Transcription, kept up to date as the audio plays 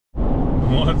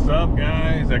What's up,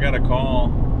 guys? I got a call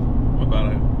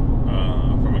about it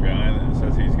from a guy that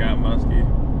says he's got muskie,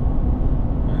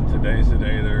 and today's the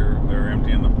day they're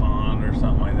emptying the pond or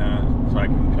something like that, so I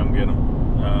can come get them.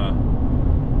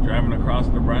 Driving across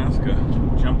Nebraska,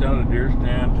 jumped out of a deer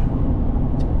stand,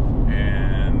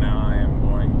 and now I am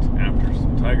going after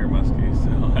some tiger muskies, so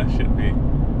that should be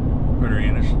pretty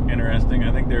interesting.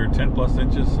 I think they're 10 plus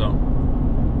inches, so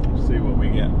we'll see what we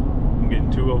get. I'm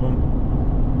getting 2 of them.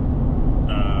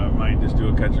 Might just do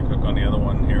a catch and cook on the other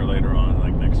one here later on,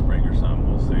 like next spring or something.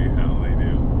 We'll see how they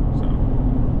do. So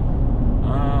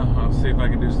I'll see if I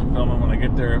can do some filming when I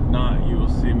get there. If not, you will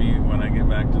see me when I get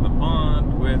back to the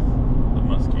pond with the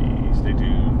muskie. Stay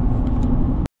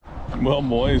tuned. Well,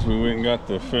 boys, we went and got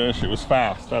the fish. It was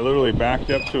fast. I literally backed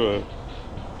up to a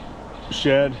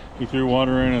shed. He threw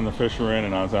water in and the fish were in,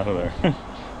 and I was out of there.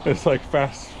 It's like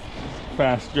fast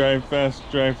drive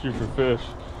through for fish.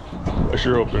 I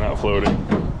sure hope they're not floating.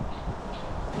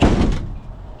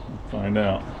 Find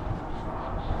out.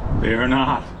 They are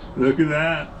not. Look at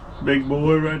that big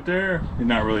boy right there. He's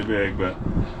not really big, but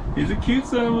he's a cute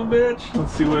son of a bitch.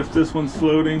 Let's see what if this one's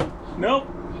floating. Nope.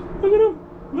 Look at him.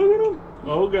 Look at him.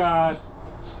 Oh God.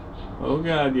 Oh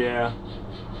God, yeah.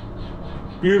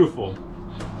 Beautiful.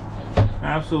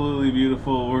 Absolutely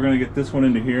beautiful. We're gonna get this one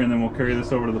into here and then we'll carry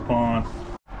this over to the pond.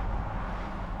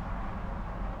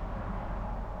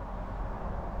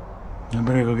 I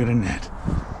better go get a net.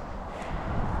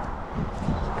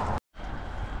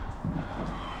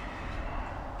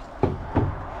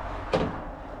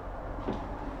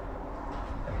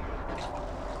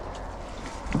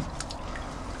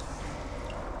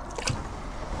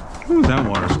 Ooh, that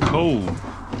water's cold.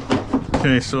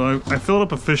 Okay, so I filled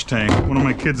up a fish tank, one of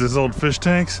my kids' old fish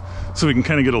tanks, so we can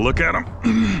kind of get a look at them.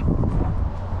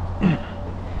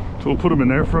 So we'll put them in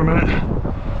there for a minute,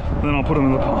 then I'll put them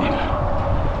in the pond.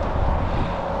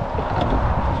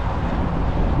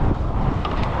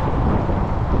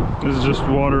 This is just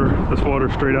water, that's water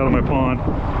straight out of my pond.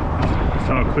 That's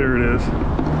how clear it is.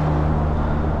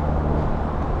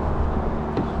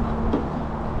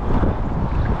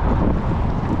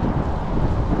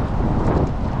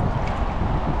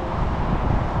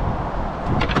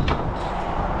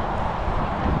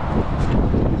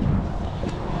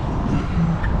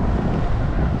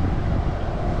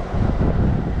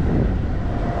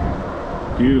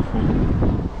 Beautiful.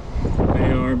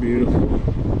 They are beautiful.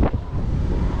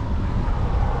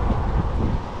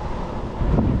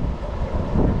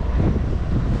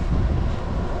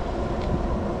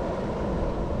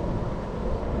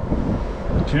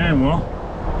 Okay, well,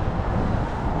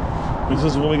 this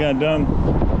is what we got done.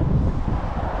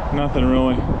 Nothing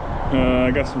really.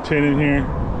 I got some tin in here.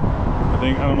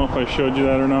 I don't know if I showed you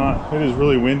that or not. It is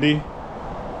really windy,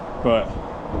 but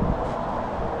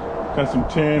got some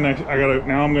tin.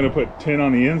 Now I'm gonna put tin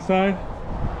on the inside,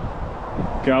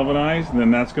 galvanized, and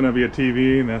then that's gonna be a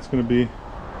TV, and that's gonna be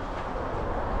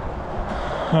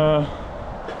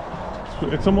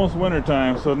it's almost winter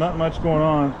time, so not much going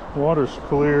on. Water's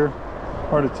clear,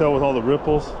 hard to tell with all the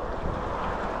ripples.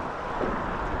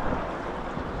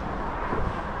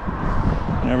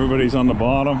 Everybody's on the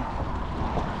bottom.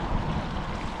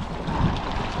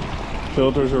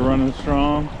 Filters are running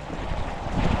strong.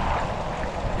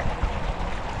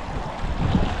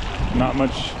 Not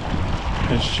much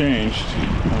has changed.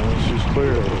 She's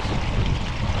clear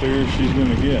as she's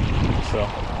gonna get. So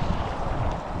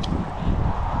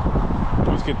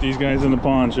let's get these guys in the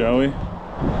pond, shall we?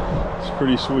 It's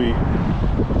pretty sweet.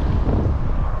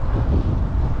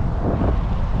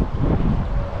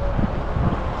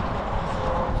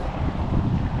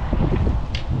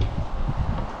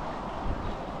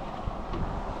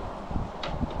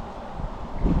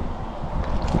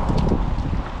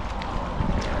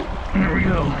 There we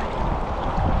go.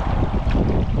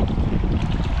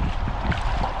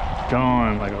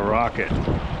 Gone like a rocket.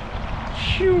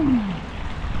 Shoo.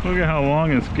 Look at how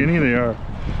long and skinny they are.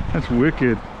 That's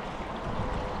wicked.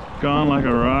 Gone like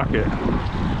a rocket.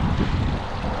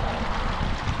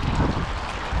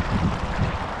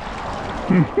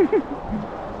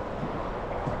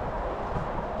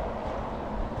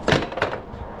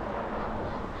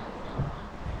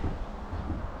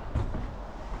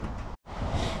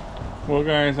 Well,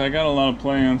 guys, I got a lot of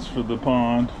plans for the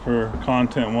pond, for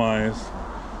content wise,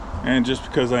 and just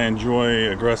because I enjoy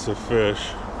aggressive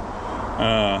fish.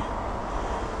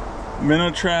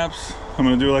 Minnow traps. I'm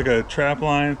gonna do like a trap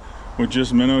line with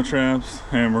just minnow traps,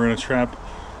 and we're gonna trap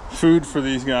food for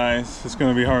these guys. It's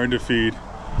gonna be hard to feed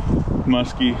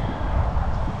muskie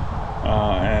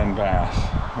and bass.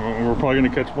 We're probably gonna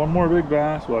catch one more big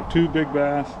bass. We'll have 2 big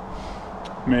bass,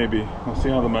 maybe. We'll see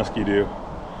how the muskie do.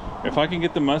 if I can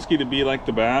get the muskie to be like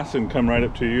the bass and come right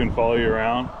up to you and follow you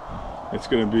around, it's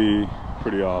gonna be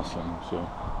pretty awesome. So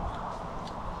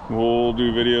we'll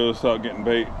do videos out getting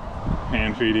bait,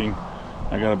 hand feeding.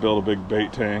 I gotta build a big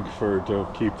bait tank to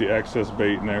keep the excess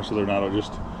bait in there so they're not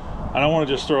just, I don't want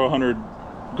to just throw 100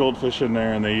 goldfish in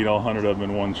there and they eat all 100 of them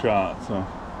in one shot. So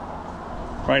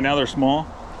right now they're small,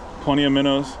 plenty of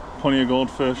minnows, plenty of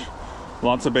goldfish,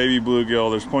 lots of baby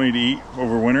bluegill. There's plenty to eat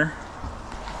over winter.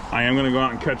 I am gonna go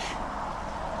out and catch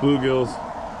bluegills,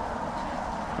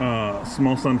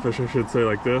 small sunfish I should say,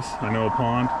 like this. I know a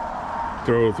pond.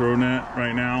 Throw net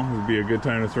right now would be a good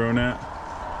time to throw net.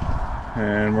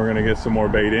 And we're gonna get some more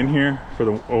bait in here for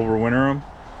the overwinter them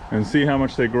and see how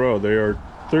much they grow. They are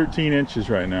 13 inches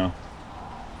right now.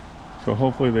 So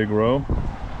hopefully they grow.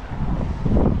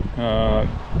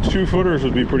 2-footers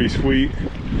would be pretty sweet,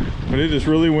 but it is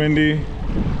really windy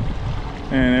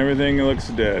and everything looks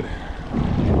dead.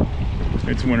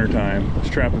 It's winter time, it's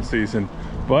trapping season,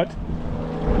 but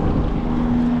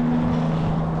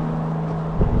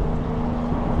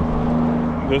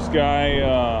this guy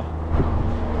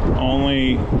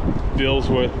only deals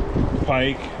with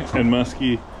pike and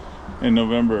muskie in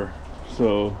November.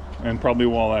 So, and probably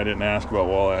walleye. I didn't ask about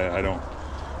walleye.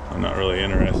 I'm not really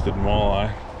interested in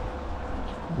walleye.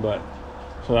 But,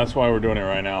 so that's why we're doing it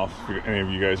right now. If any of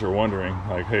you guys are wondering,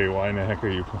 like, hey, why in the heck are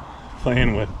you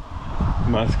playing with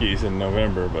muskies in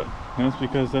November? But that's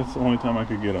because that's the only time I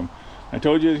could get them. I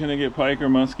told you I was gonna get pike or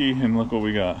muskie, and look what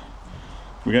we got.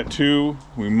 We got 2.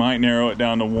 We might narrow it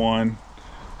down to 1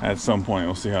 at some point.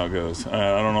 We'll see how it goes.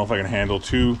 I don't know if I can handle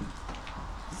 2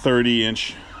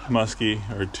 30-inch muskie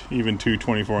or even 2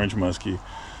 24-inch muskie.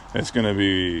 It's gonna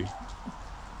be,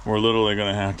 we're literally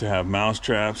gonna have to have mouse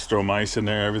traps, throw mice in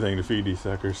there, everything to feed these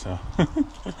suckers. So all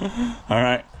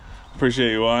right,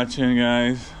 appreciate you watching,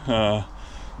 guys.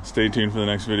 Stay tuned for the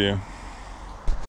next video.